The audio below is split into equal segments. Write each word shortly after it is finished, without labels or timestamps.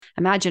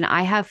Imagine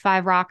I have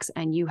 5 rocks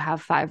and you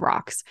have 5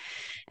 rocks,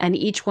 and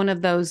each one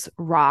of those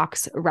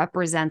rocks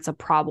represents a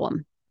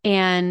problem.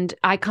 And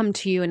I come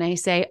to you and I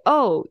say,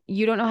 oh,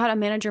 you don't know how to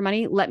manage your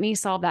money? Let me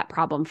solve that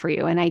problem for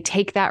you. And I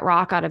take that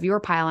rock out of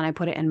your pile and I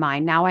put it in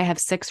mine. Now I have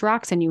 6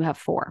 rocks and you have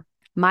 4.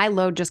 My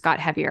load just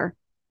got heavier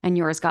and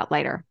yours got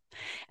lighter.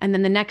 And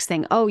then the next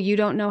thing, oh, you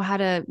don't know how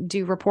to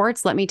do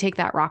reports? Let me take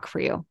that rock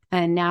for you.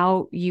 And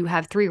now you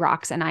have 3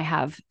 rocks and I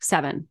have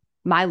 7.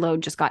 My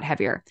load just got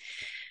heavier.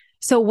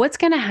 So what's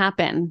going to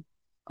happen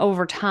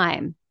over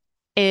time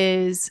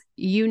is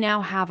you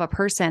now have a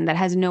person that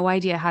has no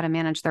idea how to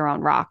manage their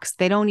own rocks.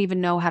 They don't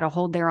even know how to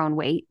hold their own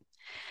weight.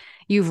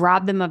 You've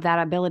robbed them of that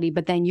ability,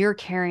 but then you're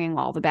carrying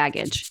all the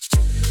baggage.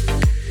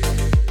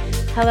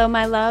 Hello,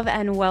 my love,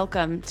 and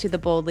welcome to the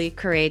Boldly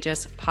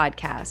Courageous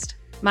podcast.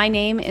 My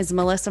name is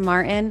Melissa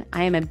Martin.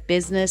 I am a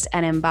business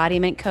and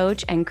embodiment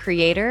coach and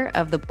creator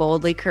of the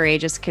Boldly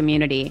Courageous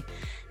community.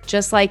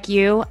 Just like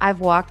you, I've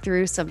walked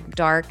through some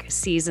dark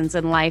seasons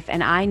in life,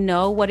 and I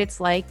know what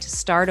it's like to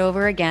start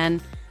over again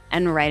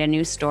and write a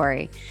new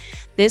story.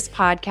 This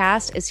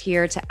podcast is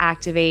here to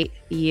activate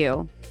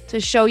you, to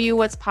show you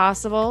what's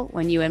possible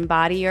when you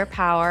embody your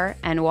power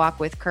and walk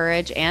with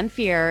courage and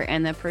fear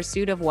in the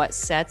pursuit of what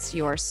sets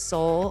your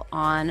soul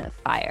on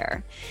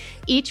fire.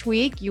 Each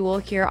week, you will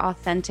hear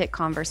authentic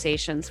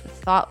conversations with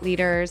thought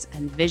leaders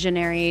and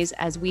visionaries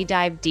as we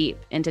dive deep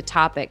into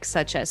topics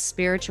such as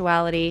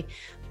spirituality,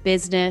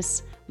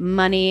 business,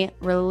 money,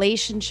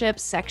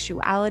 relationships,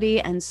 sexuality,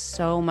 and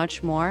so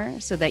much more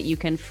so that you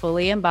can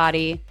fully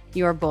embody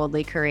your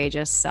boldly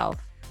courageous self.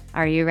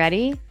 Are you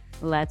ready?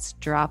 Let's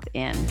drop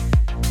in.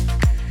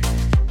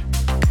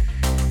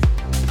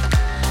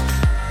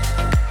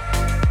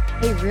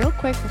 Hey, real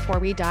quick before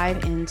we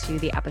dive into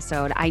the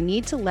episode, I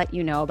need to let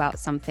you know about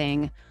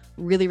something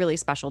really, really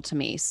special to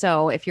me.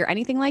 So if you're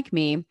anything like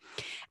me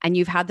and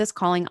you've had this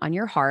calling on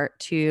your heart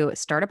to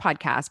start a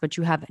podcast, but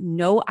you have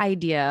no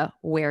idea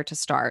where to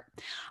start,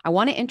 I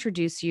want to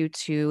introduce you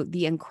to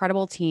the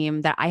incredible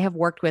team that I have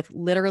worked with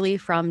literally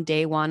from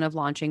day one of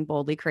launching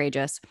Boldly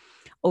Courageous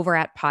over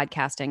at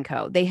Podcast &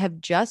 Co. They have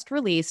just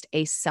released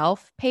a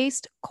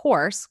self-paced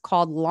course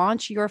called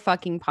Launch Your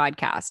Fucking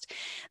Podcast.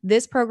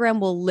 This program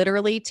will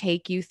literally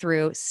take you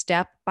through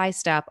step by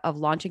step of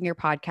launching your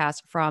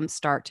podcast from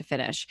start to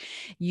finish.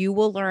 You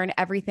will learn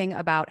everything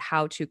about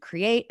how to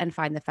create and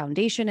find the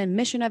foundation and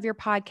mission of your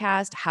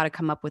podcast, how to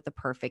come up with the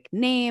perfect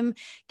name,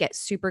 get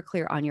super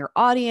clear on your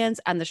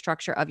audience and the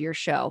structure of your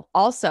show.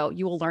 Also,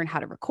 you will learn how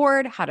to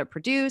record, how to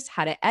produce,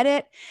 how to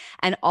edit,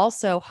 and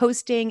also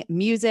hosting,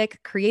 music,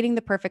 creating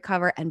the perfect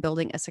cover, and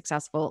building a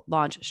successful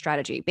launch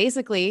strategy.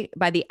 Basically,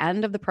 by the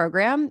end of the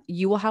program,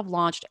 you will have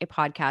launched a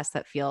podcast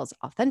that feels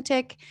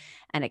authentic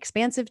and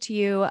expansive to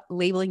you,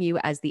 labeling you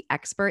as the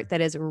expert that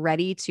is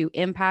ready to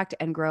impact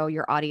and grow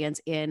your audience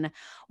in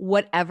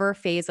whatever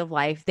phase of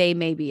life they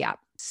may be at.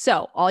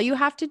 So all you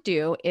have to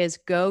do is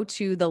go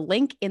to the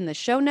link in the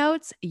show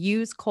notes,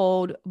 use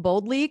code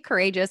Boldly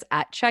Courageous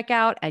at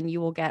checkout, and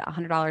you will get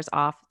 $100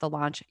 off the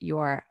Launch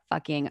Your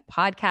Fucking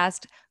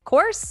Podcast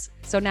course.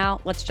 So now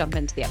let's jump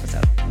into the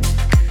episode.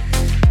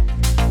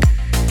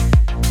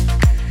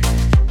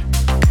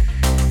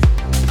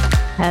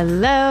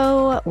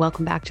 Hello,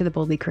 welcome back to the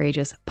Boldly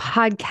Courageous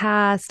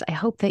podcast. I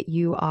hope that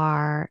you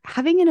are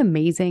having an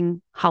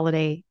amazing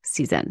holiday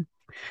season.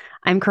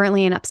 I'm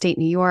currently in upstate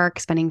New York,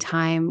 spending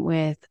time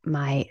with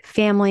my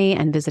family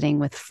and visiting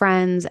with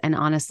friends. And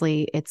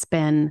honestly, it's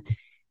been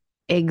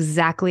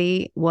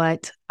exactly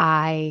what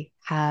I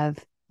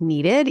have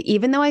needed,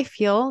 even though I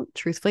feel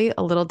truthfully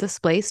a little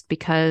displaced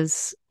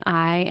because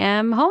I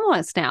am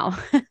homeless now.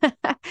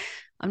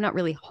 I'm not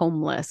really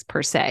homeless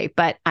per se,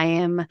 but I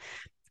am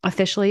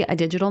officially a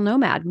digital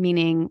nomad,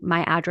 meaning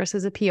my address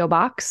is a PO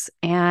box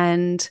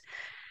and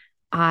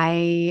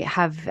I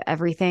have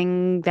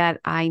everything that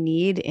I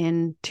need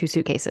in 2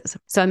 suitcases.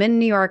 So I'm in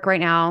New York right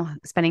now,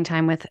 spending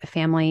time with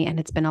family, and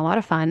it's been a lot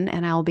of fun.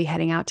 And I'll be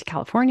heading out to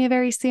California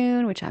very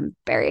soon, which I'm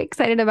very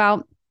excited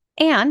about.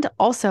 And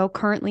also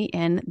currently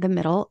in the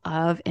middle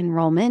of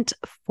enrollment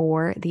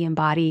for the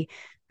Embody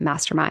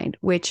Mastermind,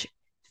 which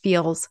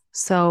feels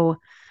so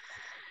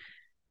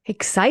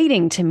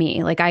exciting to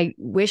me. Like, I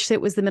wish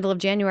it was the middle of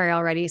January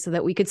already so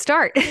that we could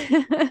start.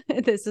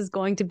 This is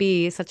going to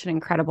be such an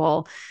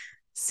incredible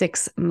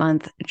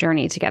 6-month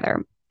journey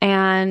together.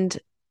 And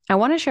I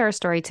want to share a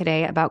story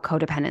today about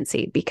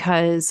codependency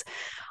because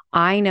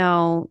I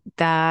know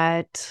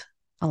that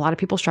a lot of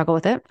people struggle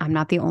with it. I'm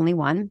not the only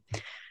one.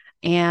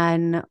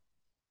 And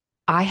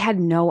I had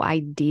no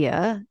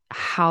idea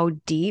how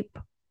deep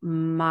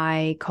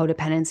my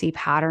codependency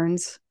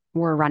patterns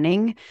were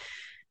running.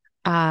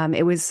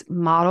 It was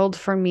modeled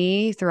for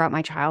me throughout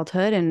my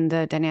childhood and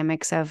the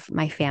dynamics of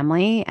my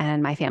family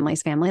and my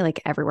family's family, like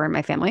everywhere in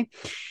my family.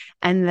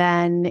 And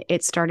then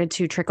it started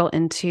to trickle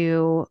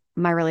into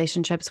my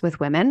relationships with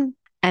women.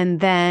 And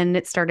then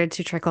it started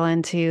to trickle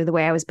into the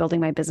way I was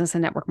building my business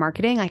and network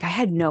marketing. Like, I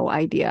had no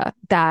idea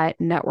that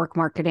network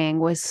marketing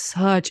was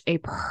such a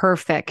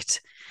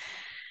perfect,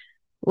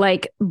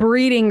 like,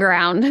 breeding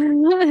ground,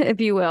 if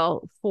you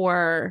will,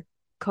 for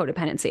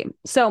codependency.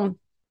 So,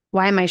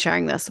 why am I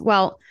sharing this?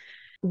 Well,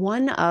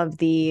 one of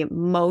the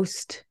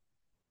most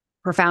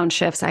profound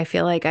shifts I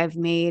feel like I've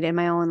made in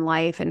my own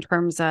life in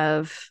terms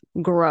of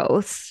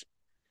growth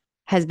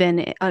has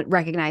been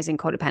recognizing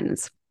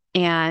codependence.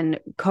 And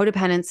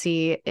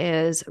codependency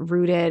is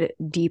rooted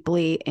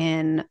deeply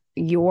in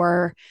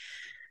your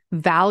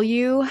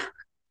value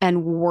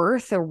and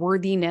worth or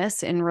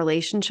worthiness in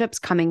relationships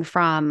coming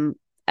from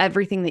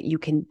everything that you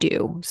can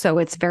do. So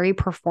it's very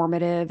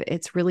performative.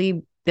 It's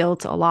really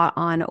built a lot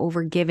on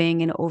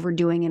overgiving and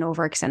overdoing and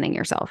overextending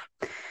yourself.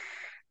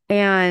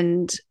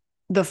 And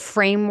the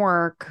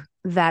framework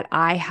that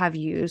I have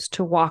used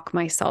to walk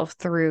myself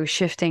through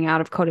shifting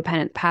out of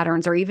codependent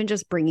patterns or even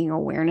just bringing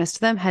awareness to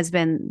them has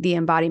been the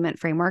embodiment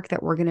framework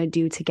that we're going to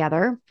do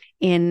together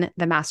in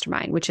the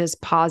mastermind, which is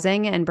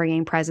pausing and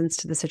bringing presence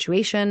to the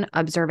situation,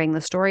 observing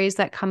the stories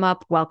that come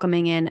up,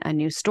 welcoming in a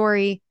new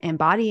story,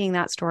 embodying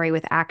that story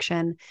with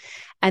action,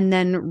 and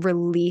then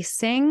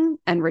releasing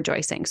and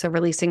rejoicing. So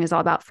releasing is all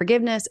about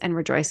forgiveness and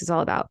rejoice is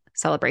all about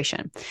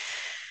celebration.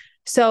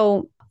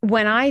 So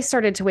when I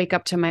started to wake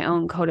up to my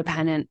own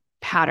codependent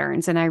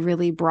patterns and I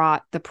really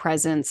brought the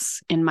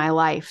presence in my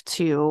life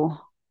to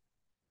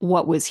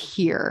what was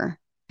here,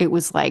 it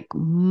was like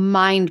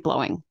mind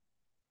blowing.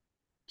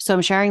 So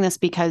I'm sharing this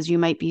because you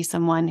might be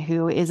someone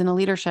who is in a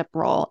leadership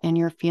role and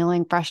you're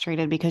feeling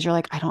frustrated because you're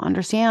like, I don't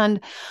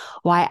understand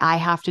why I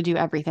have to do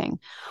everything.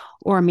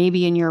 Or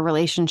maybe in your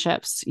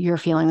relationships, you're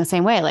feeling the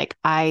same way. Like,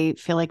 I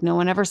feel like no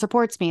one ever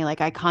supports me. Like,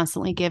 I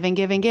constantly give and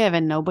give and give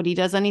and nobody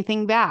does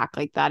anything back.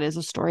 Like, that is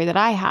a story that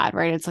I had,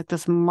 right? It's like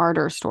this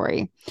martyr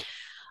story.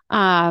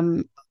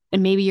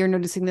 And maybe you're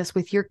noticing this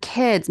with your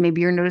kids. Maybe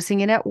you're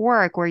noticing it at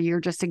work where you're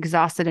just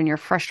exhausted and you're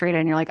frustrated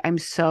and you're like, I'm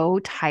so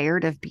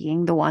tired of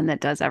being the one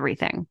that does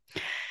everything.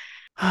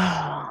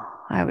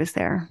 I was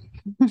there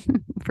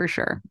for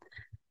sure.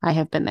 I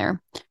have been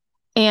there.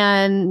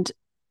 And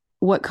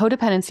what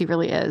codependency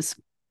really is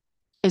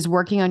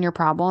working on your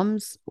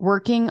problems,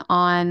 working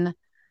on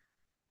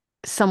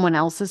someone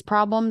else's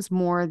problems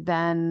more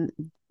than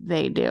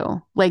they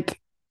do.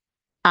 Like,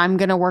 I'm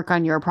going to work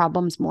on your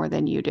problems more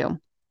than you do.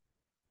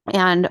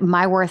 And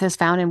my worth is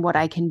found in what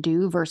I can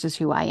do versus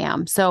who I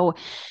am. So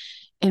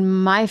in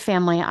my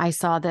family, I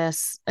saw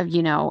this,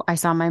 I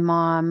saw my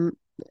mom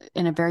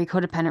in a very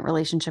codependent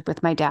relationship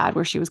with my dad,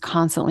 where she was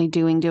constantly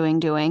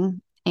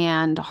doing,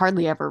 and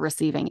hardly ever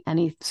receiving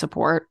any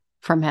support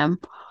from him.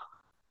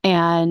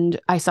 And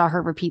I saw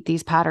her repeat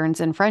these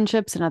patterns in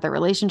friendships and other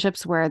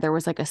relationships where there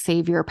was like a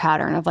savior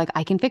pattern of like,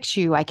 I can fix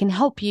you. I can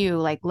help you.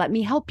 Like, let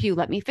me help you.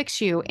 Let me fix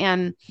you.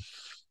 And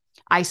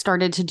I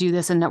started to do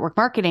this in network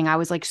marketing. I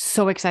was like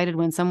so excited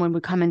when someone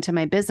would come into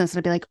my business and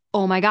I'd be like,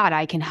 oh my God,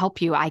 I can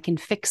help you. I can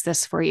fix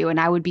this for you. And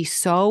I would be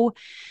so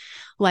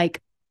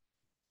like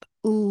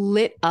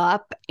lit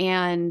up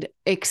and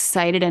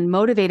excited and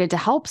motivated to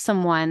help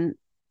someone.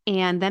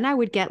 And then I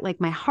would get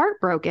like my heart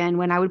broken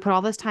when I would put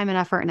all this time and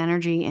effort and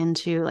energy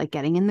into like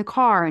getting in the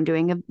car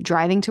and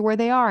driving to where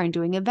they are and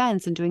doing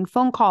events and doing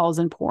phone calls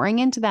and pouring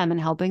into them and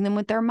helping them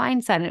with their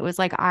mindset. And it was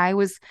like I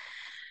was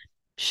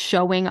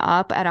showing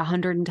up at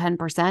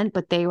 110%,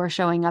 but they were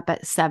showing up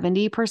at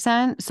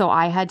 70%. So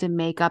I had to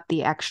make up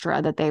the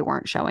extra that they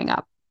weren't showing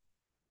up.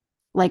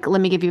 Like,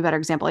 let me give you a better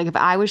example. Like, if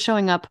I was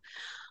showing up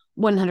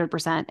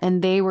 100%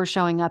 and they were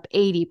showing up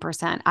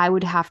 80%, I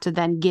would have to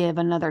then give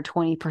another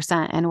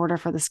 20% in order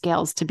for the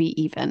scales to be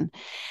even.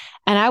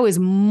 And I was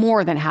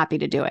more than happy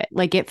to do it.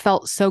 Like, it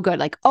felt so good.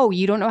 Like, oh,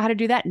 you don't know how to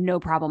do that? No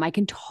problem. I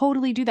can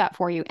totally do that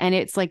for you. And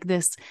it's like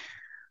this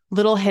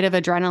little hit of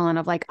adrenaline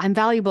of like, I'm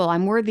valuable,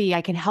 I'm worthy,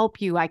 I can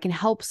help you, I can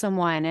help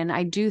someone. And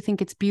I do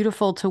think it's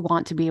beautiful to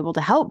want to be able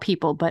to help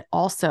people, but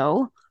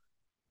also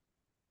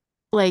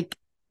like,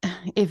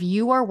 if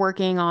you are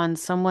working on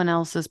someone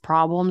else's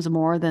problems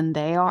more than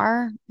they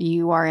are,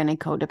 you are in a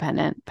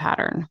codependent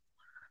pattern.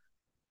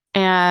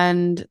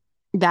 And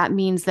that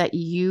means that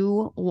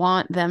you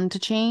want them to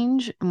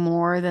change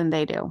more than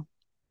they do.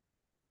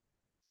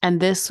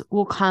 And this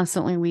will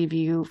constantly leave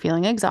you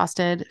feeling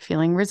exhausted,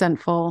 feeling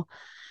resentful,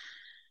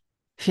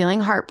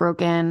 feeling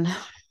heartbroken,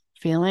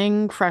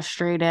 feeling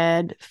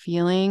frustrated,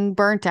 feeling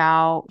burnt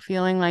out,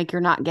 feeling like you're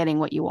not getting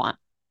what you want.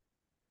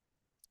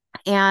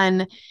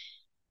 And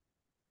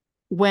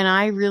when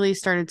I really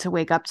started to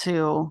wake up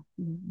to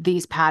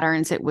these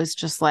patterns, it was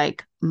just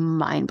like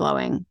mind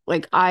blowing.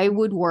 Like, I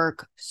would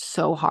work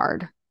so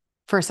hard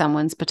for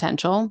someone's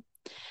potential.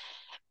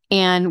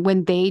 And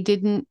when they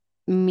didn't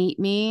meet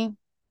me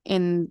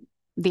in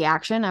the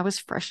action, I was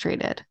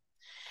frustrated.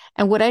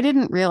 And what I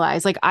didn't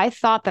realize, like, I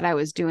thought that I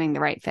was doing the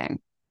right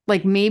thing.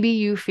 Like, maybe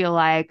you feel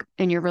like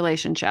in your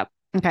relationship,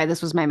 okay,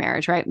 this was my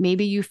marriage, right?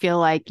 Maybe you feel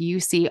like you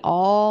see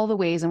all the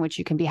ways in which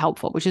you can be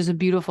helpful, which is a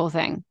beautiful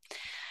thing.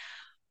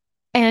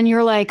 And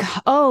you're like,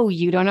 oh,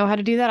 you don't know how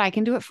to do that. I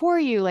can do it for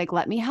you. Like,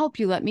 let me help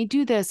you. Let me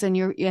do this. And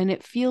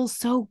it feels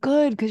so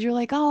good because you're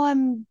like, oh,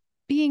 I'm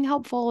being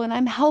helpful and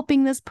I'm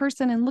helping this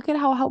person. And look at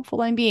how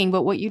helpful I'm being.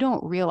 But what you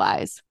don't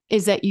realize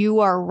is that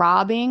you are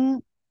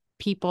robbing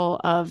people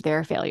of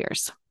their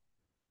failures.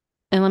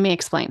 And let me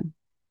explain.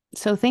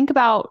 So think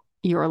about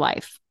your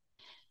life.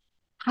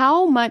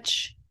 How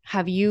much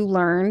have you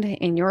learned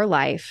in your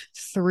life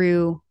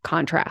through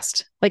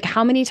contrast? Like,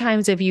 how many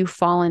times have you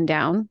fallen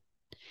down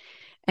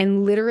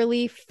and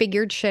literally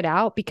figured shit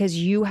out because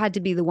you had to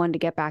be the one to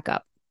get back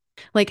up?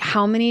 Like,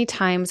 how many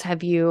times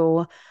have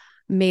you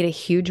made a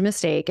huge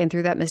mistake and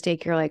through that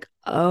mistake, you're like,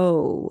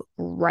 oh,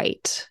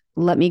 right,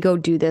 let me go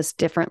do this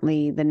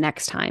differently the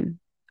next time.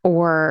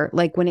 Or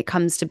like when it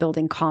comes to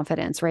building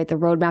confidence, right? The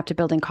roadmap to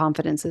building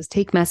confidence is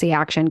take messy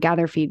action,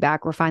 gather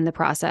feedback, refine the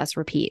process,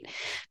 repeat.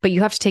 But you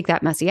have to take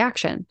that messy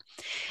action.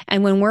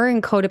 And when we're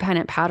in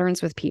codependent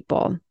patterns with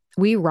people,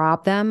 we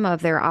rob them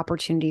of their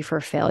opportunity for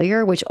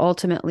failure, which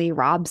ultimately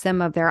robs them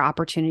of their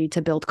opportunity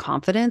to build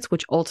confidence,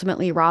 which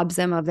ultimately robs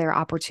them of their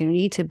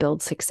opportunity to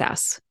build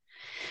success.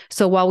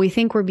 So while we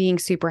think we're being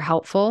super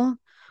helpful,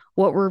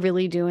 what we're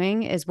really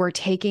doing is we're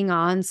taking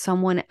on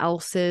someone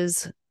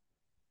else's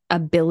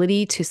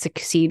ability to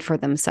succeed for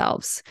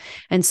themselves.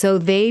 And so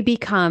they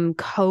become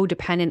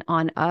codependent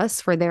on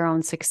us for their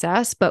own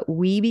success, but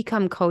we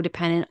become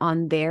codependent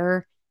on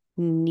their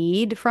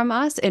need from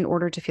us in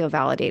order to feel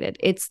validated.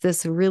 It's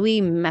this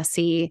really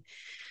messy,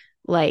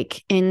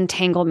 like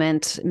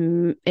entanglement,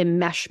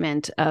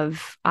 enmeshment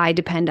of I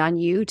depend on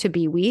you to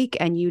be weak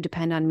and you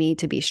depend on me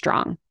to be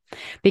strong.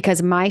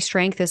 Because my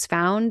strength is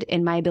found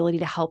in my ability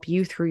to help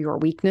you through your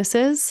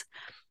weaknesses,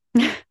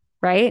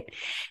 right?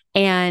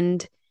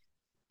 And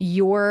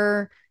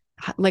you're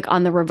like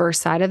on the reverse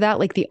side of that,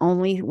 like the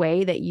only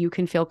way that you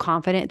can feel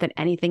confident that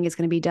anything is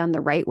going to be done the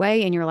right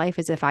way in your life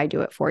is if I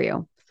do it for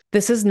you.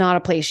 This is not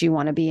a place you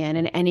want to be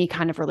in any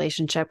kind of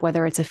relationship,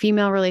 whether it's a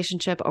female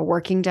relationship, a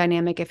working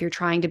dynamic, if you're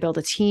trying to build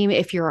a team,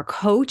 if you're a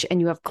coach and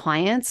you have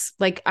clients.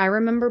 Like I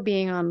remember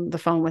being on the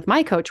phone with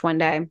my coach one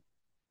day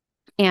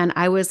and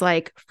I was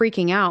like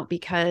freaking out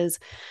because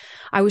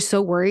I was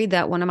so worried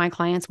that one of my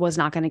clients was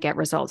not going to get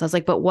results. I was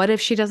like, but what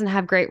if she doesn't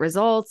have great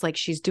results? Like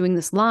she's doing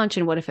this launch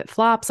and what if it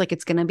flops? Like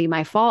it's going to be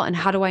my fault. And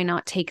how do I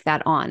not take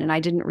that on? And I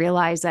didn't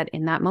realize that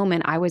in that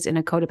moment, I was in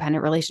a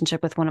codependent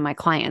relationship with one of my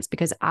clients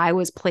because I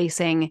was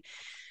placing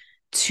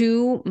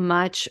too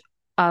much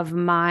of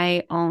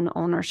my own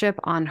ownership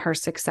on her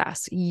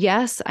success.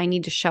 Yes, I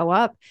need to show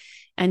up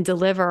and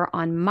deliver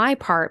on my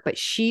part, but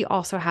she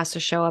also has to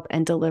show up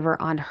and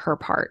deliver on her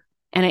part.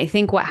 And I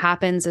think what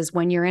happens is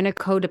when you're in a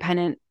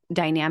codependent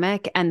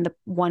dynamic and the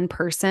one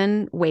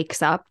person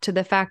wakes up to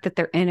the fact that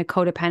they're in a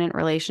codependent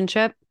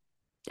relationship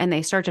and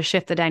they start to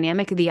shift the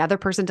dynamic, the other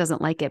person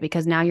doesn't like it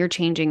because now you're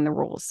changing the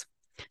rules.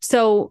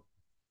 So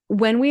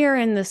when we are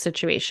in this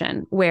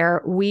situation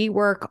where we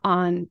work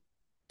on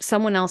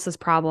someone else's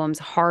problems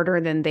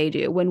harder than they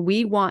do, when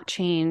we want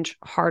change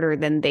harder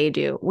than they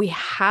do, we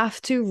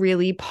have to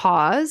really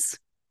pause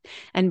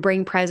and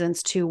bring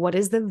presence to what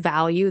is the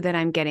value that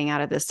I'm getting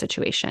out of this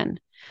situation?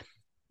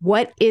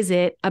 What is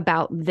it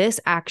about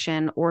this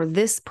action or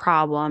this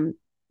problem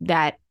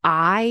that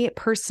I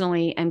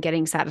personally am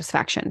getting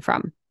satisfaction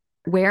from?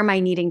 Where am I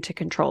needing to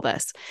control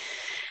this?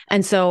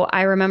 And so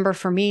I remember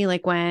for me,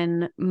 like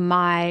when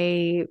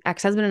my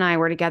ex-husband and I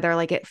were together,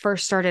 like it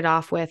first started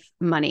off with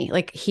money.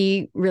 Like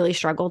he really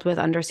struggled with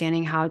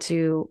understanding how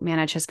to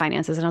manage his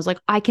finances. And I was like,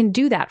 I can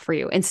do that for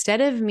you.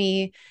 Instead of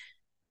me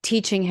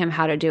teaching him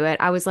how to do it,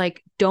 I was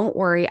like, don't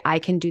worry, I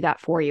can do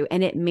that for you.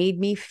 And it made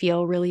me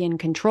feel really in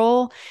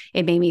control.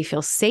 It made me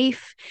feel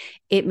safe.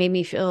 It made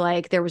me feel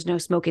like there was no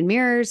smoke and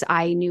mirrors.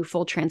 I knew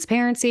full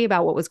transparency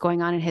about what was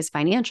going on in his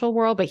financial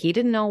world, but he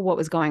didn't know what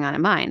was going on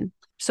in mine.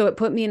 So it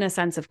put me in a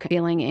sense of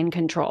feeling in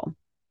control.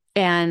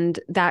 And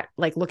that,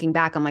 like looking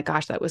back, I'm like,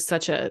 gosh, that was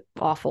such a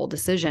awful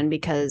decision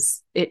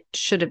because it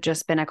should have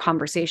just been a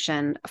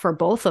conversation for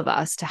both of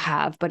us to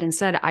have. But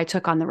instead, I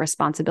took on the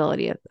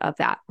responsibility of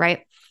that,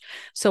 right?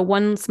 So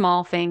one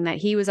small thing that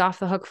he was off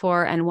the hook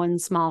for and one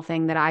small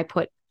thing that I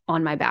put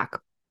on my back.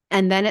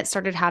 And then it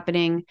started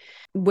happening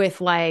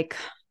with like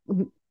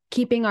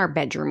keeping our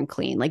bedroom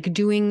clean, like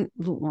doing,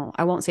 well,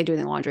 I won't say doing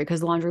the laundry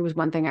because laundry was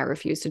one thing I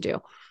refused to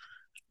do.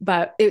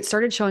 But it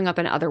started showing up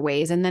in other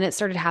ways. And then it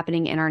started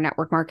happening in our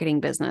network marketing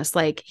business.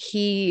 Like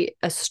a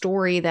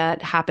story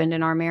that happened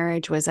in our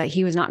marriage was that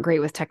he was not great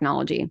with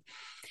technology.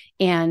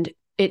 And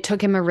it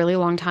took him a really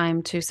long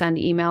time to send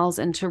emails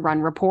and to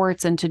run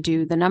reports and to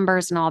do the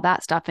numbers and all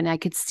that stuff. And I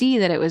could see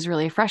that it was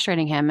really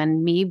frustrating him.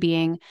 And me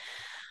being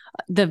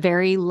the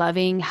very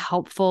loving,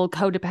 helpful,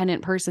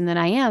 codependent person that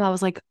I am, I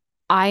was like,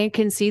 I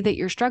can see that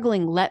you're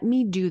struggling. Let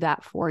me do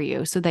that for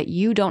you so that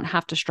you don't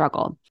have to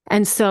struggle.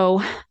 And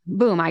so,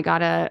 boom, I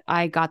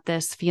got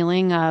this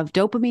feeling of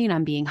dopamine.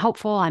 I'm being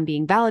helpful. I'm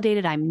being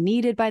validated. I'm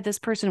needed by this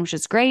person, which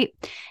is great.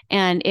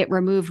 And it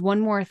removed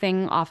one more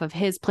thing off of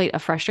his plate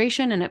of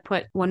frustration and it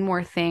put one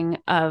more thing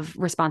of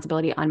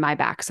responsibility on my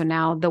back. So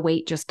now the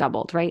weight just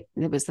doubled, right?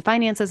 It was the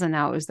finances and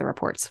now it was the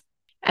reports.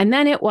 And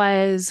then it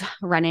was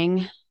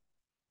running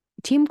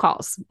team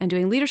calls and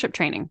doing leadership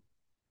training.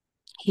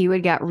 He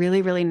would get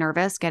really, really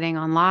nervous getting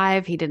on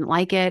live. He didn't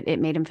like it. It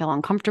made him feel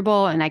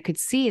uncomfortable. And I could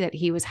see that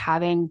he was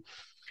having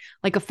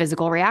like a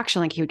physical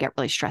reaction. Like he would get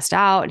really stressed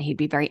out and he'd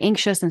be very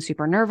anxious and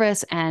super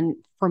nervous. And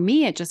for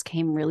me, it just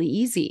came really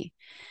easy.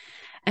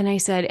 And I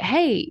said,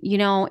 hey,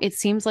 it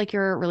seems like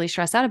you're really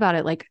stressed out about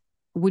it. Like,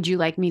 would you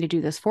like me to do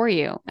this for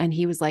you? And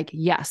he was like,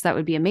 yes, that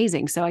would be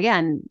amazing. So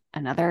again,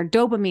 another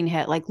dopamine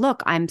hit. Like,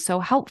 look, I'm so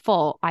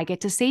helpful. I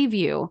get to save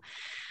you.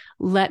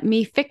 Let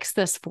me fix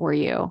this for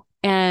you.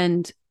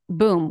 And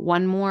boom,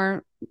 one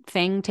more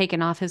thing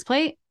taken off his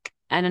plate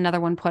and another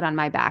one put on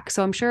my back.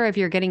 So I'm sure if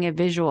you're getting a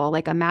visual,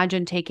 like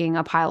imagine taking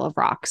a pile of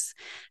rocks.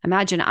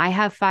 Imagine I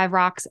have 5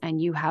 rocks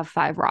and you have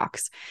 5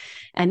 rocks.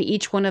 And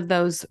each one of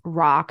those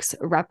rocks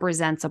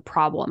represents a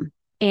problem.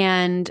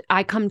 And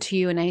I come to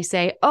you and I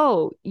say,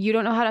 oh, you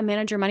don't know how to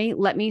manage your money?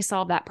 Let me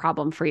solve that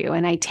problem for you.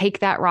 And I take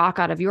that rock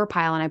out of your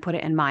pile and I put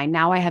it in mine.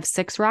 Now I have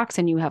 6 rocks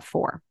and you have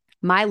 4.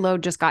 My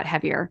load just got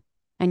heavier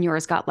and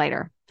yours got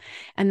lighter.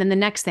 And then the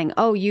next thing,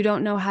 oh, you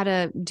don't know how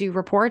to do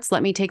reports?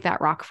 Let me take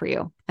that rock for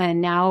you. And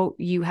now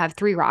you have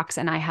 3 rocks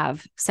and I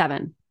have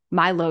 7.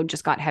 My load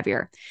just got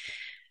heavier.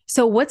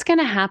 So what's going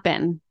to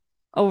happen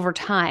over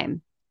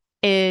time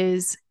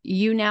is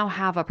you now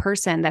have a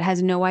person that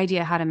has no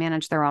idea how to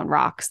manage their own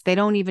rocks. They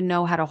don't even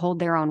know how to hold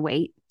their own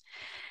weight.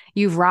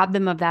 You've robbed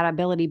them of that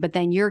ability, but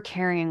then you're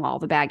carrying all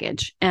the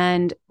baggage.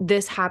 And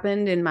this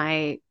happened in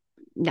my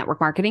network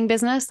marketing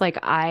business. Like,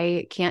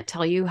 I can't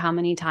tell you how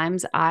many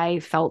times I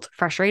felt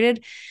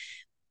frustrated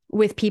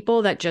with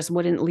people that just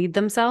wouldn't lead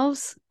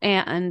themselves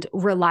and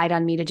relied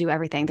on me to do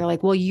everything. They're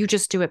like, well, you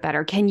just do it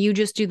better. Can you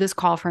just do this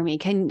call for me?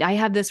 Can I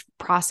have this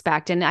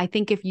prospect? And I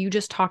think if you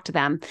just talk to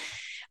them,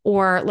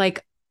 or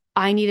like,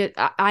 I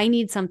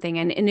need something.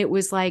 And it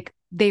was like,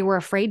 they were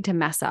afraid to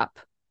mess up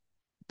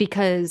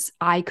because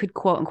I could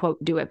quote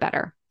unquote do it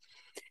better.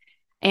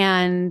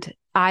 And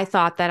I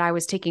thought that I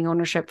was taking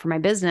ownership for my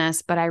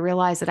business, but I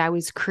realized that I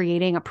was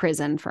creating a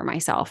prison for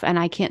myself. And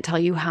I can't tell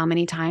you how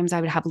many times I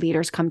would have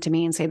leaders come to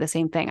me and say the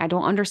same thing. I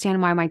don't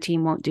understand why my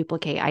team won't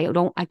duplicate.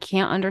 I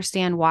can't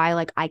understand why,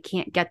 like, I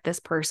can't get this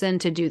person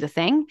to do the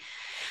thing,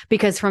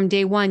 because from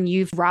day one,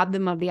 you've robbed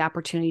them of the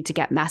opportunity to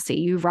get messy.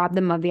 You've robbed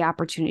them of the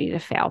opportunity to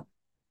fail.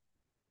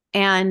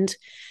 And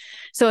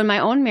so in my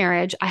own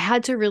marriage, I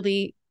had to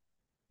really,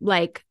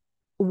 like,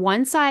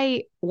 once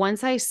I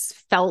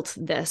felt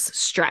this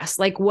stress,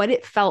 like what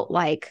it felt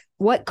like,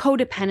 what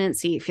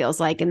codependency feels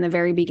like in the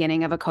very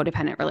beginning of a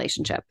codependent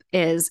relationship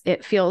is,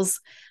 it feels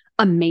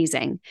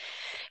amazing.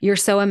 You're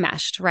so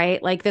enmeshed,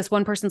 right? Like, this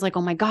one person's like,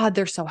 oh my God,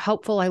 they're so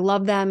helpful. I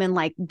love them, and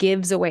like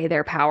gives away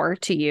their power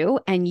to you,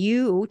 and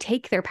you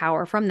take their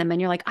power from them. And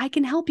you're like, I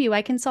can help you.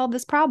 I can solve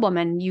this problem.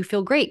 And you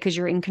feel great because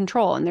you're in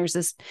control. And there's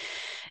this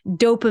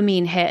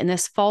dopamine hit and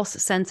this false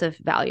sense of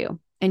value.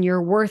 And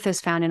your worth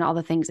is found in all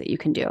the things that you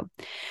can do.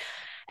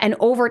 And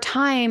over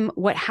time,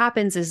 what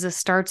happens is this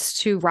starts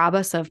to rob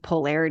us of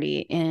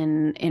polarity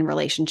in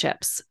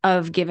relationships,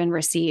 of give and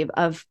receive,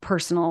 of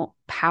personal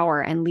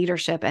power and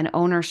leadership and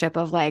ownership,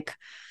 of like,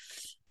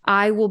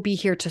 I will be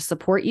here to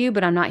support you,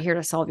 but I'm not here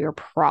to solve your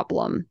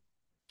problem.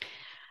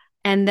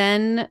 And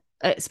then,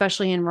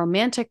 especially in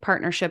romantic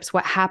partnerships,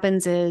 what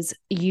happens is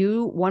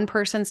one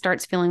person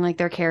starts feeling like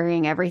they're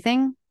carrying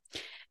everything,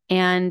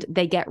 and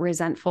they get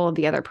resentful of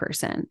the other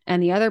person.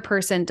 And the other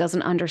person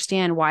doesn't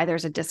understand why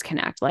there's a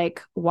disconnect.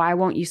 Like, why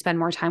won't you spend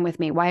more time with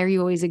me? Why are you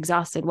always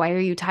exhausted? Why are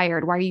you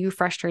tired? Why are you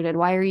frustrated?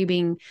 Why are you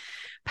being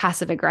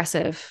passive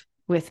aggressive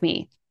with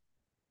me?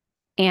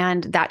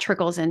 And that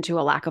trickles into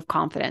a lack of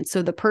confidence.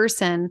 So the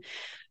person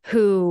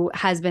who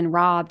has been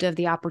robbed of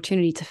the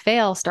opportunity to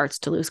fail starts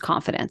to lose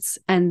confidence,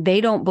 and they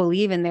don't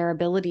believe in their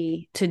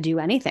ability to do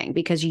anything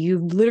because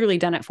you've literally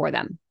done it for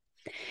them.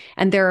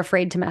 And they're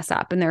afraid to mess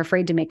up, and they're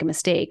afraid to make a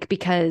mistake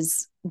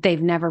because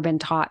they've never been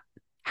taught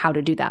how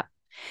to do that.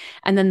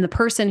 And then the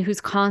person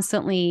who's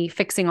constantly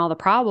fixing all the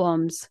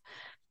problems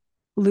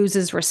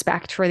loses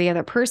respect for the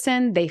other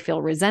person. They feel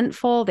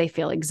resentful. They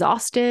feel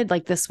exhausted.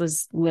 Like, this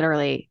was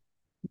literally,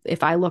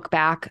 if I look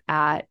back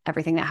at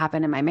everything that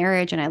happened in my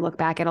marriage, and I look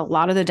back at a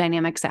lot of the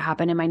dynamics that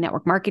happened in my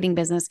network marketing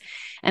business,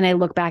 and I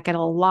look back at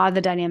a lot of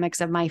the dynamics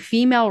of my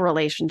female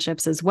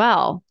relationships as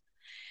well,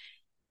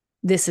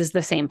 this is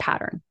the same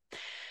pattern.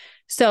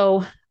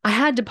 So I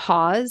had to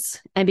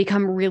pause and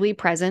become really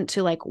present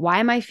to, like, why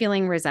am I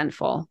feeling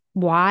resentful?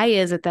 Why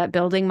is it that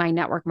building my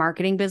network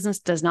marketing business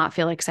does not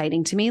feel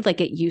exciting to me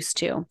like it used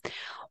to?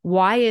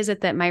 Why is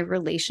it that my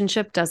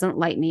relationship doesn't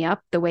light me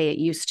up the way it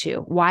used to?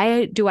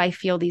 Why do I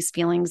feel these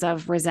feelings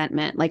of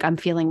resentment? Like, I'm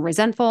feeling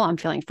resentful, I'm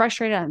feeling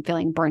frustrated, I'm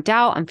feeling burnt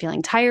out, I'm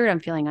feeling tired, I'm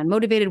feeling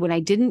unmotivated, when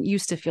I didn't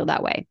used to feel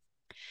that way.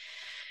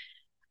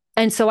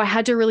 And so I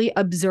had to really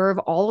observe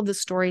all of the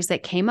stories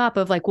that came up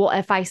of like, well,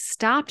 if I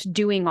stopped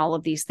doing all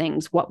of these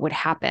things, what would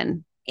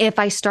happen? If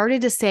I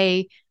started to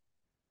say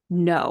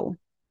no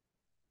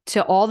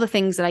to all the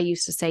things that I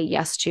used to say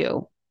yes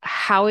to,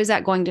 how is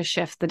that going to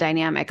shift the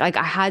dynamic? Like,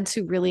 I had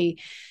to really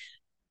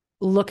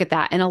look at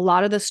that. And a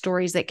lot of the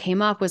stories that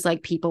came up was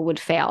like, people would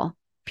fail.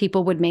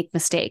 People would make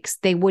mistakes.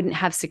 They wouldn't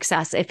have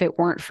success if it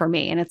weren't for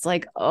me. And it's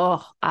like,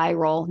 oh, I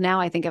roll. Now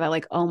I think of it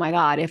like, oh my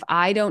God, if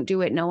I don't do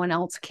it, no one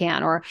else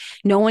can, or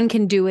no one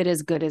can do it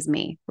as good as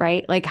me,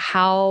 right? Like,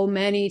 how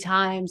many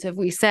times have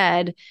we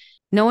said,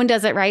 no one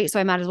does it right, so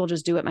I might as well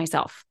just do it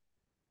myself?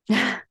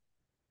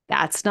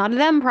 That's not a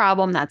them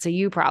problem. That's a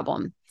you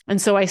problem. And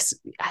so I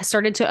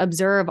started to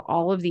observe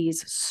all of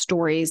these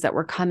stories that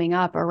were coming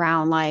up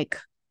around like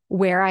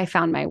where I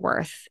found my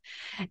worth.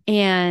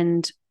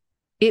 And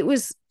it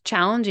was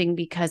challenging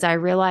because I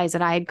realized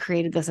that I had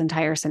created this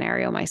entire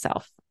scenario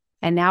myself.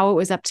 And now it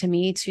was up to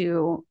me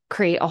to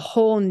create a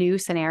whole new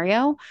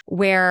scenario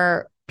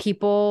where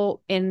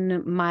people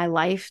in my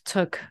life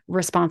took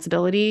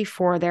responsibility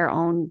for their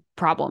own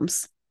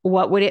problems.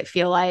 What would it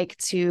feel like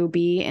to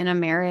be in a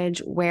marriage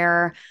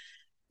where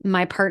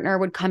my partner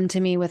would come to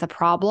me with a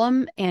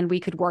problem and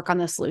we could work on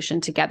the solution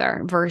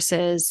together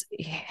versus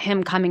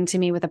him coming to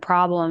me with a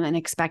problem and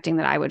expecting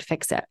that I would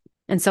fix it?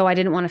 And so I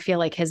didn't want to feel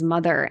like his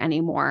mother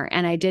anymore.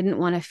 And I didn't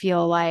want to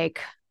feel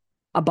like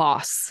a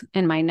boss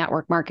in my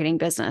network marketing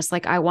business.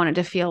 Like I wanted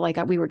to feel like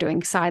we were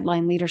doing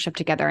sideline leadership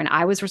together and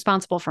I was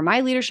responsible for my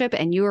leadership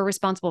and you were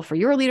responsible for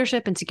your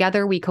leadership. And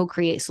together we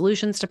co-create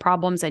solutions to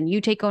problems and you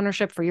take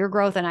ownership for your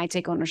growth and I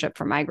take ownership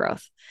for my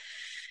growth.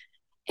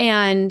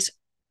 And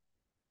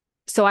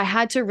so I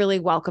had to really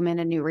welcome in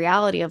a new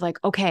reality of like,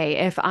 okay,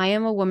 if I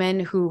am a woman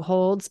who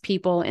holds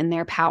people in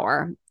their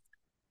power,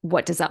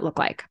 what does that look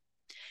like?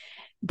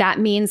 That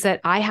means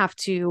that I have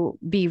to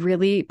be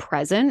really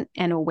present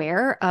and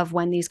aware of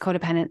when these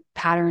codependent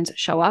patterns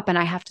show up. And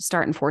I have to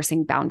start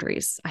enforcing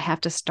boundaries. I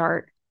have to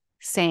start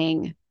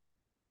saying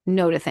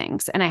no to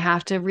things. And I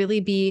have to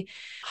really be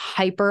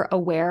hyper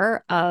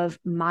aware of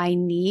my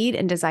need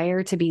and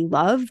desire to be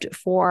loved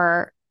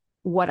for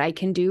what I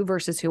can do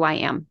versus who I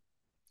am.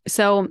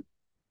 So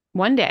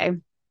one day,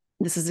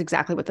 this is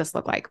exactly what this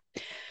looked like.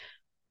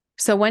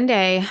 So one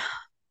day,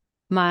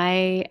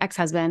 my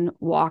ex-husband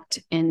walked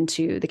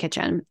into the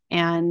kitchen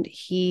and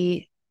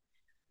he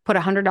put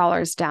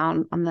 $100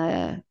 down on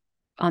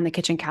the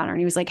kitchen counter.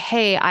 And he was like,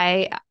 "Hey,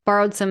 I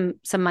borrowed some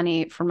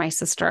money from my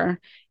sister.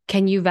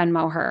 Can you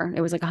Venmo her?"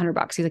 It was like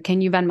 $100. He's like,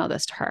 "Can you Venmo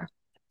this to her?"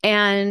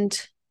 And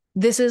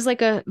this is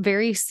like a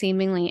very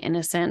seemingly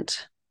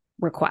innocent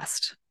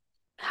request.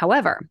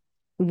 However,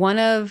 one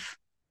of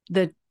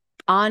the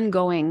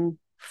ongoing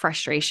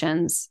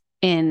frustrations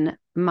in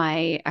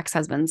my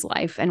ex-husband's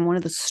life, and one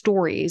of the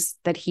stories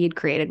that he had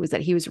created, was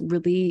that he was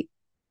really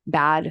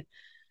bad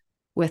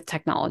with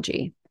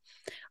technology.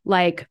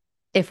 Like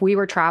if we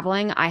were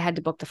traveling, I had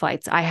to book the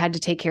flights. I had to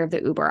take care of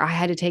the Uber. I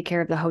had to take care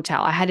of the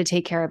hotel. I had to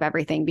take care of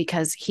everything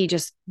because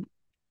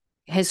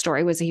his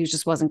story was he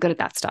just wasn't good at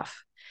that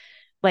stuff.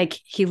 Like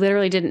he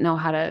literally didn't know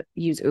how to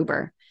use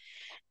Uber.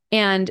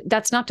 And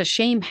that's not to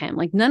shame him.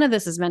 Like none of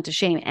this is meant to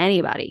shame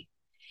anybody.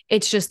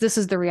 It's just, this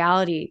is the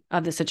reality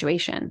of the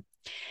situation.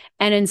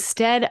 And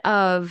instead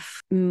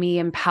of me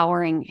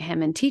empowering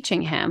him and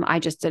teaching him, I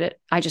just did it.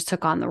 I just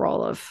took on the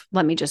role of,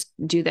 let me just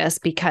do this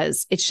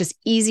because it's just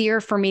easier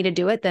for me to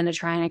do it than to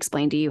try and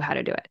explain to you how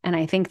to do it. And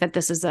I think that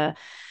this is a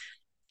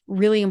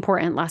really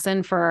important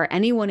lesson for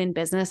anyone in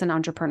business and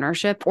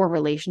entrepreneurship or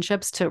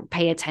relationships to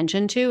pay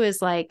attention to,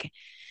 is like,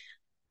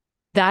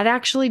 that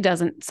actually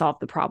doesn't solve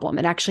the problem.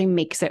 It actually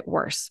makes it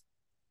worse.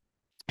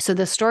 So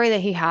the story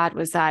that he had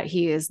was that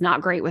he is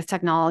not great with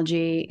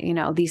technology. You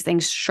know, these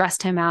things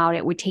stressed him out.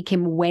 It would take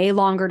him way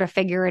longer to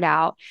figure it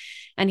out.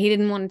 And he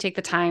didn't want to take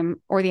the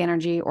time or the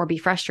energy or be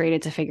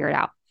frustrated to figure it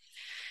out.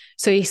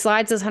 So he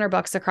slides his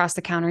 $100 across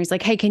the counter. He's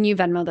like, "Hey, can you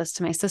Venmo this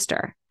to my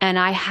sister?" And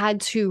I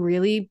had to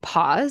really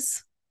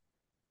pause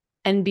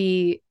and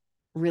be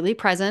really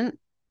present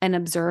and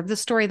observe the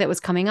story that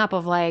was coming up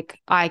of like,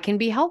 I can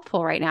be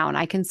helpful right now and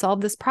I can solve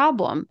this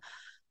problem.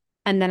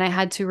 And then I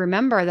had to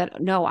remember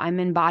that, no,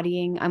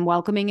 I'm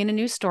welcoming in a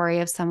new story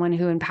of someone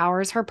who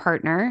empowers her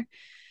partner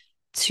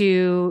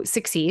to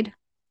succeed.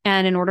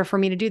 And in order for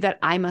me to do that,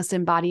 I must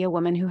embody a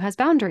woman who has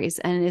boundaries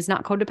and is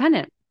not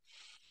codependent.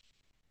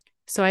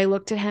 So I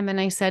looked at him and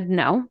I said,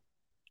 no.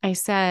 I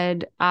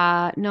said,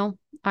 no,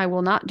 I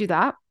will not do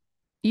that.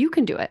 You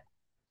can do it.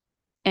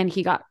 And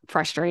he got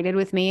frustrated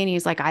with me and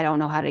he's like, I don't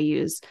know how to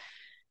use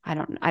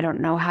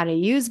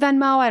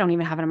Venmo. I don't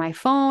even have it on my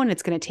phone.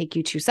 It's going to take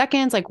you 2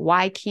 seconds. Like,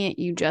 why can't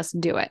you just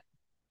do it?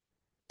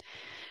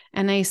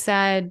 And I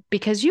said,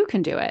 because you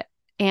can do it.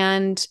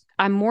 And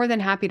I'm more than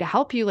happy to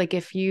help you. Like,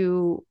 if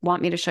you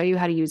want me to show you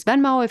how to use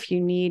Venmo, if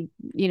you need,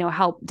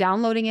 help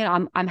downloading it,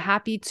 I'm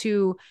happy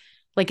to,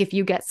 like, if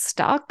you get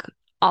stuck,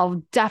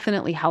 I'll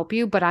definitely help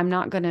you, but I'm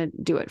not going to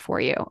do it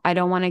for you. I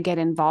don't want to get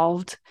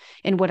involved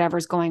in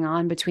whatever's going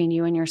on between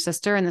you and your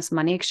sister and this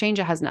money exchange.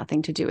 It has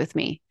nothing to do with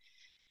me.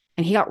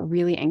 And he got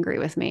really angry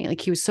with me. Like,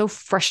 he was so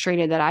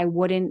frustrated that I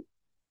wouldn't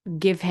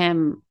give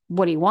him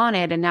what he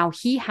wanted. And now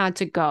he had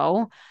to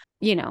go,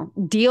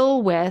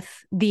 deal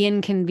with the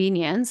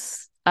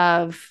inconvenience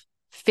of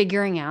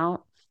figuring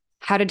out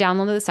how to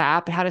download this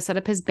app and how to set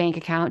up his bank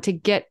account to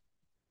get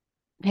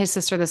his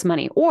sister this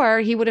money. Or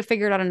he would have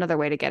figured out another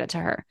way to get it to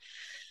her,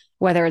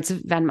 whether it's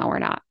Venmo or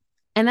not.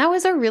 And that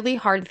was a really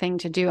hard thing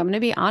to do. I'm going to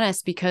be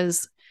honest,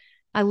 because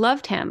I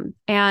loved him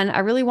and I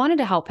really wanted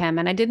to help him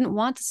and I didn't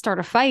want to start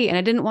a fight and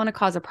I didn't want to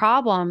cause a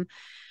problem.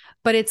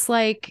 But it's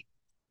like,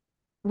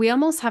 we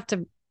almost have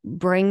to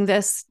bring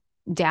this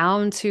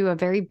down to a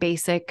very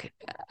basic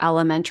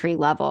elementary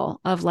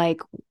level of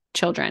like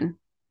children,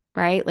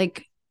 right?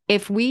 Like,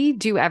 if we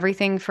do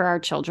everything for our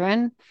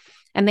children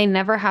and they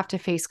never have to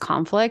face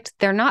conflict,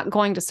 they're not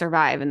going to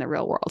survive in the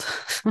real world,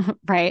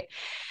 right?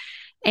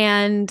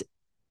 And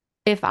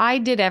if I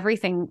did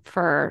everything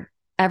for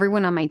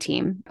everyone on my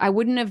team, I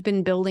wouldn't have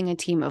been building a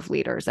team of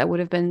leaders. I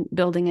would have been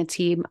building a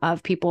team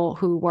of people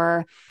who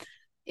were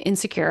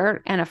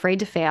insecure and afraid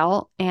to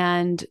fail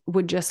and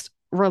would just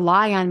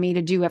rely on me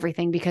to do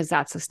everything because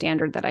that's the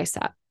standard that I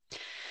set.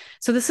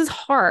 So this is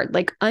hard.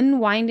 Like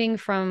unwinding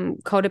from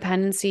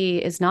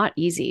codependency is not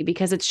easy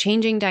because it's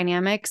changing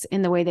dynamics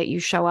in the way that you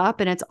show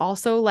up. And it's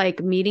also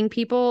like meeting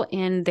people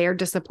in their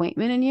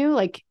disappointment in you.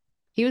 Like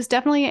he was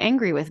definitely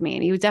angry with me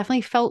and he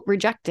definitely felt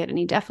rejected and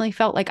he definitely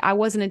felt like I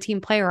wasn't a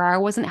team player or I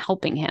wasn't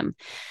helping him.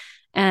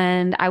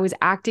 And I was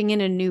acting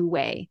in a new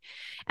way.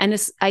 And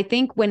I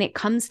think when it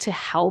comes to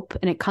help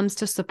and it comes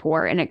to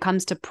support and it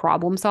comes to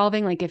problem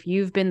solving, like if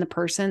you've been the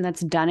person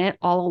that's done it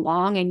all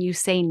along and you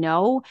say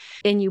no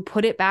and you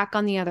put it back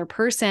on the other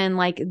person,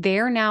 like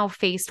they're now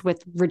faced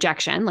with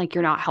rejection, like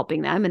you're not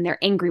helping them and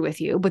they're angry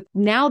with you, but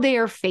now they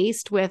are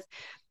faced with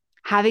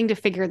having to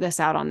figure this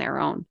out on their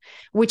own,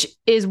 which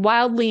is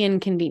wildly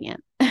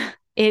inconvenient.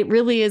 It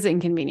really is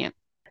inconvenient.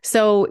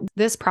 So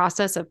this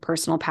process of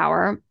personal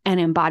power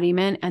and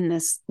embodiment and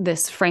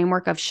this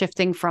framework of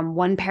shifting from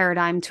one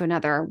paradigm to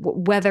another,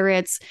 whether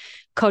it's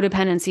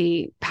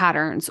codependency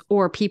patterns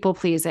or people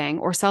pleasing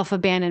or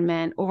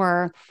self-abandonment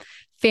or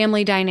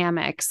family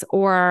dynamics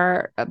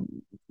or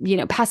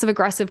passive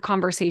aggressive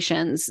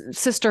conversations,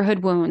 sisterhood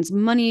wounds,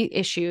 money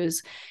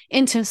issues,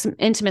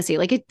 intimacy,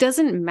 like it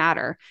doesn't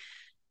matter.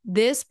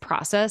 This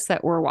process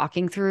that we're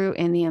walking through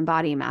in the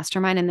Embody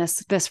Mastermind and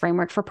this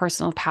framework for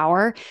personal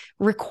power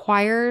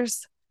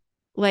requires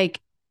like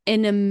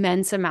an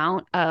immense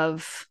amount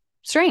of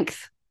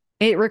strength.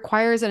 It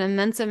requires an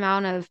immense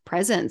amount of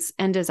presence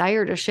and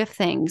desire to shift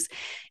things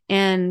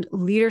and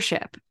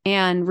leadership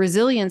and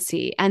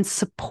resiliency and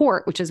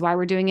support, which is why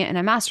we're doing it in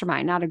a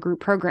mastermind, not a group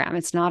program.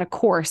 It's not a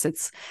course.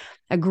 It's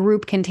a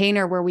group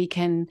container where we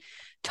can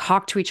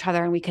talk to each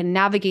other and we can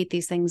navigate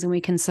these things and we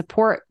can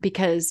support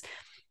because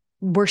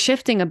we're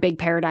shifting a big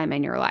paradigm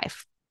in your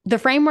life. The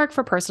framework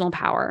for personal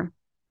power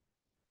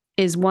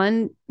is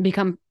one,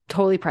 become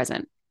totally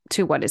present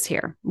to what is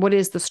here. What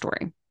is the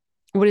story?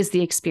 What is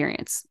the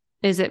experience?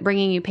 Is it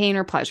bringing you pain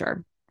or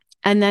pleasure?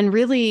 And then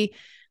really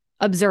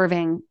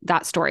observing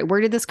that story.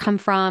 Where did this come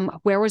from?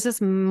 Where was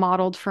this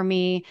modeled for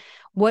me?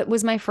 What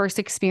was my first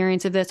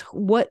experience of this?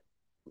 What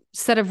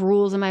set of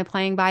rules am I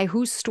playing by?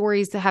 Whose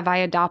stories have I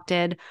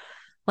adopted?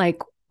 Like,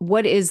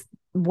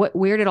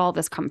 where did all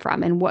this come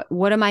from? And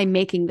what am I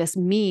making this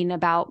mean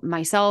about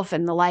myself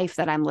and the life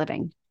that I'm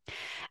living?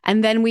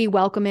 And then we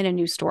welcome in a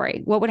new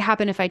story. What would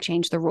happen if I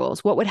changed the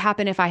rules? What would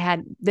happen if I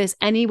had this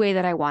any way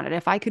that I wanted?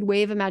 If I could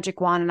wave a magic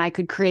wand and I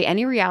could create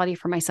any reality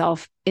for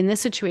myself in this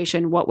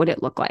situation, what would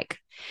it look like?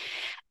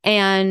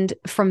 And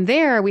from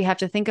there, we have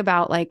to think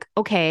about like,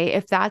 okay,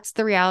 if that's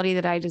the reality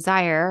that I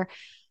desire,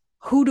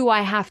 who do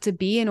I have to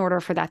be in order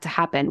for that to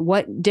happen?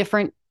 What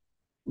different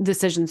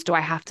decisions do I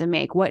have to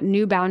make? What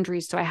new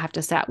boundaries do I have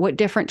to set? What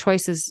different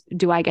choices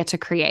do I get to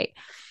create?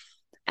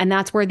 And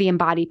that's where the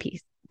embody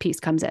piece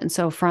comes in.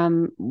 So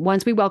from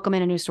once we welcome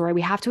in a new story,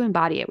 we have to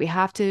embody it. We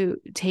have to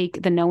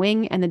take the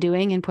knowing and the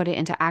doing and put it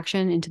into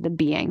action, into the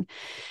being.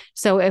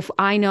 So if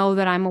I know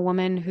that I'm a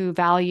woman who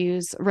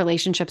values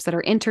relationships that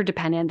are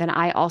interdependent, then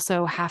I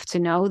also have to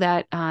know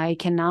that I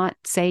cannot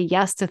say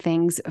yes to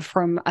things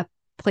from a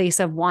place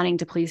of wanting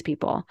to please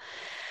people.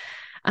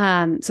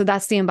 So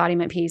that's the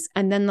embodiment piece.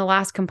 And then the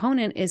last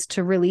component is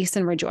to release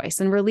and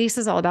rejoice. And release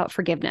is all about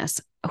forgiveness.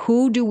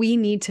 Who do we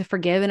need to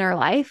forgive in our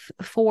life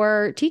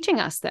for teaching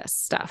us this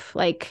stuff?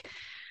 Like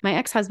my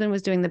ex-husband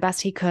was doing the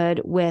best he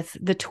could with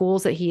the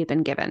tools that he had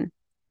been given.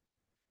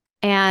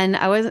 And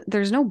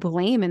there's no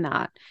blame in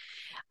that.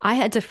 I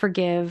had to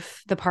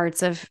forgive the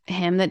parts of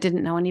him that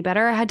didn't know any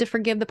better. I had to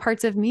forgive the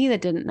parts of me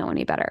that didn't know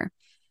any better.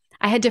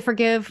 I had to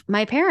forgive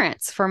my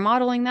parents for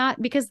modeling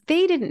that because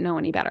they didn't know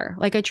any better.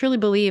 Like I truly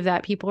believe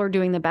that people are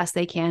doing the best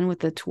they can with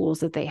the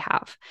tools that they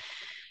have.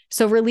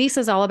 So release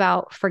is all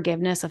about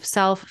forgiveness of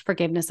self,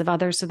 forgiveness of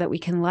others, so that we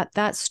can let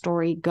that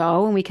story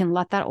go and we can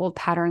let that old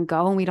pattern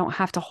go and we don't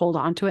have to hold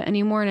on to it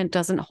anymore and it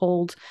doesn't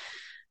hold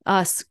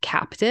us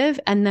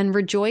captive. And then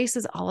rejoice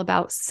is all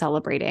about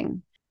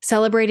celebrating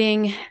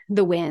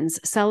the wins,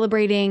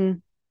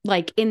 celebrating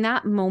like in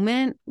that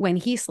moment when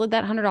he slid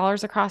that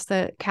 $100 across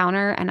the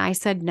counter and I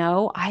said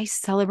no, I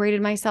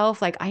celebrated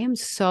myself. Like I am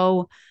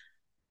so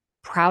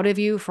proud of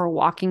you for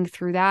walking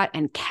through that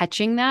and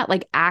catching that,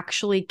 like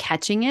actually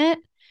catching it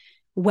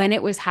when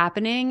it was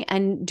happening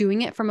and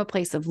doing it from a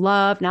place of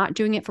love, not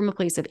doing it from a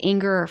place of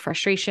anger or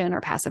frustration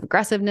or passive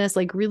aggressiveness,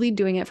 like really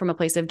doing it from a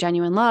place of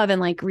genuine love and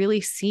like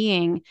really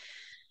seeing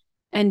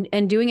and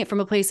doing it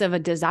from a place of a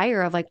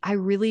desire of like, I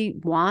really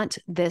want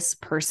this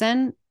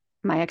person,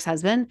 my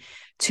ex-husband,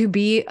 to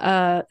be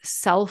a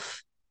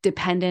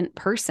self-dependent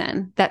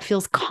person that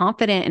feels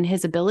confident in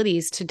his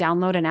abilities to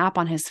download an app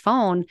on his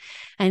phone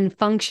and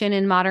function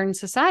in modern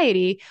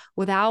society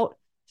without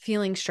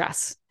feeling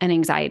stress and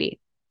anxiety.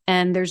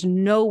 And there's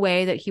no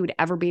way that he would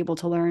ever be able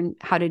to learn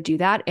how to do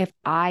that if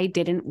I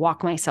didn't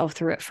walk myself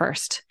through it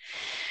first.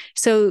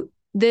 So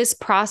this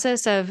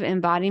process of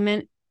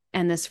embodiment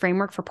and this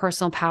framework for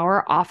personal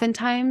power,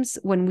 oftentimes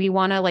when we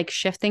want to like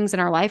shift things in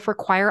our life,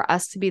 require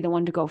us to be the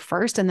one to go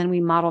first. And then we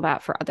model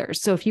that for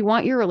others. So if you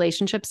want your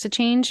relationships to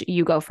change,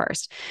 you go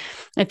first.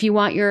 If you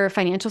want your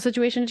financial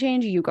situation to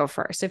change, you go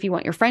first. If you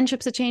want your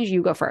friendships to change,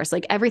 you go first.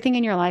 Like everything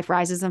in your life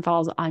rises and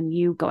falls on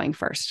you going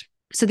first.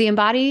 So the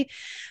Embody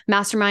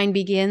Mastermind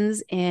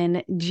begins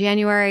in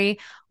January.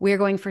 We're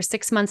going for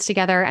 6 months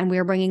together, and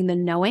we're bringing the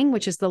knowing,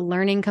 which is the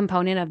learning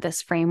component of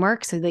this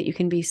framework, so that you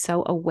can be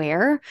so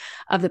aware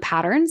of the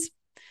patterns.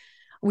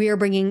 We are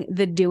bringing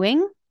the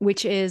doing,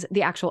 which is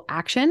the actual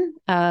action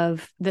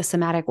of the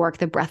somatic work,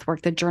 the breath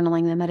work, the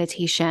journaling, the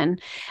meditation.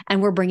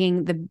 And we're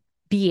bringing the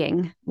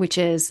being, which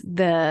is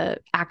the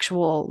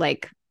actual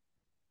like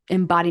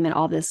embodiment,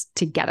 all this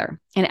together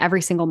in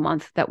every single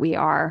month that we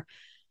are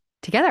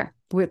together.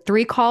 With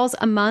 3 calls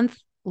a month,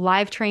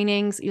 live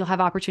trainings. You'll have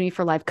opportunity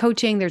for live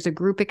coaching. There's a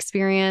group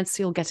experience.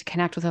 You'll get to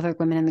connect with other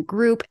women in the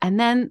group. And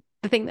then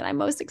the thing that I'm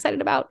most excited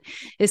about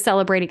is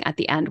celebrating at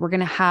the end. We're going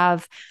to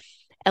have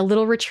a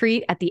little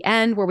retreat at the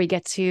end where we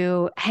get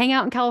to hang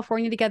out in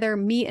California together,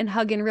 meet and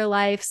hug in real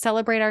life,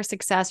 celebrate our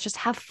success, just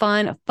have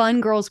fun, a fun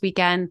girls'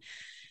 weekend.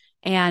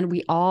 And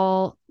we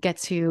all get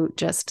to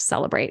just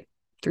celebrate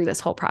through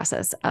this whole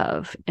process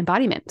of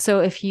embodiment.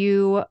 So if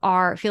you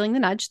are feeling the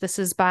nudge, this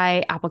is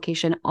by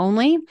application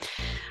only. You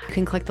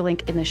can click the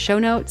link in the show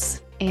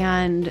notes,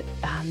 and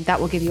that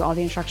will give you all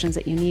the instructions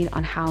that you need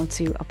on how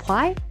to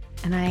apply.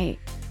 And I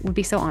would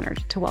be so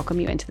honored to welcome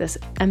you into this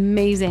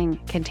amazing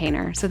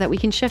container so that we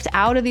can shift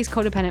out of these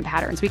codependent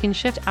patterns. We can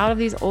shift out of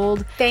these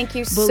old Thank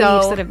you beliefs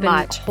so that have been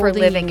much for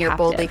living your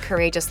boldly captive.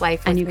 courageous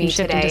life And with you can me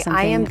shift today. into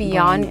I am something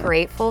beyond brand new.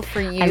 grateful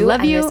for you I love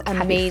and you. this Happy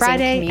amazing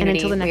Friday. And community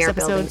until the we next are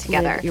building episode,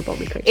 together. live your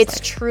boldly courageous It's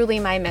life. truly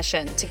my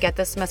mission to get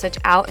this message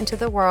out into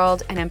the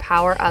world and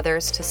empower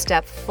others to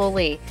step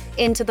fully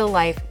into the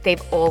life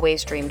they've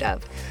always dreamed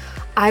of.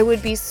 I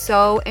would be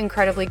so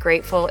incredibly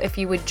grateful if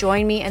you would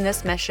join me in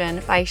this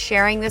mission by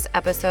sharing this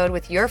episode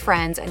with your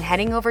friends and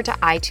heading over to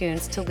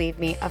iTunes to leave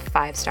me a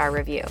 5-star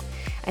review.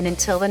 And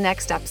until the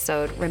next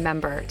episode,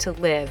 remember to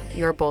live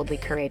your boldly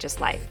courageous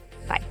life.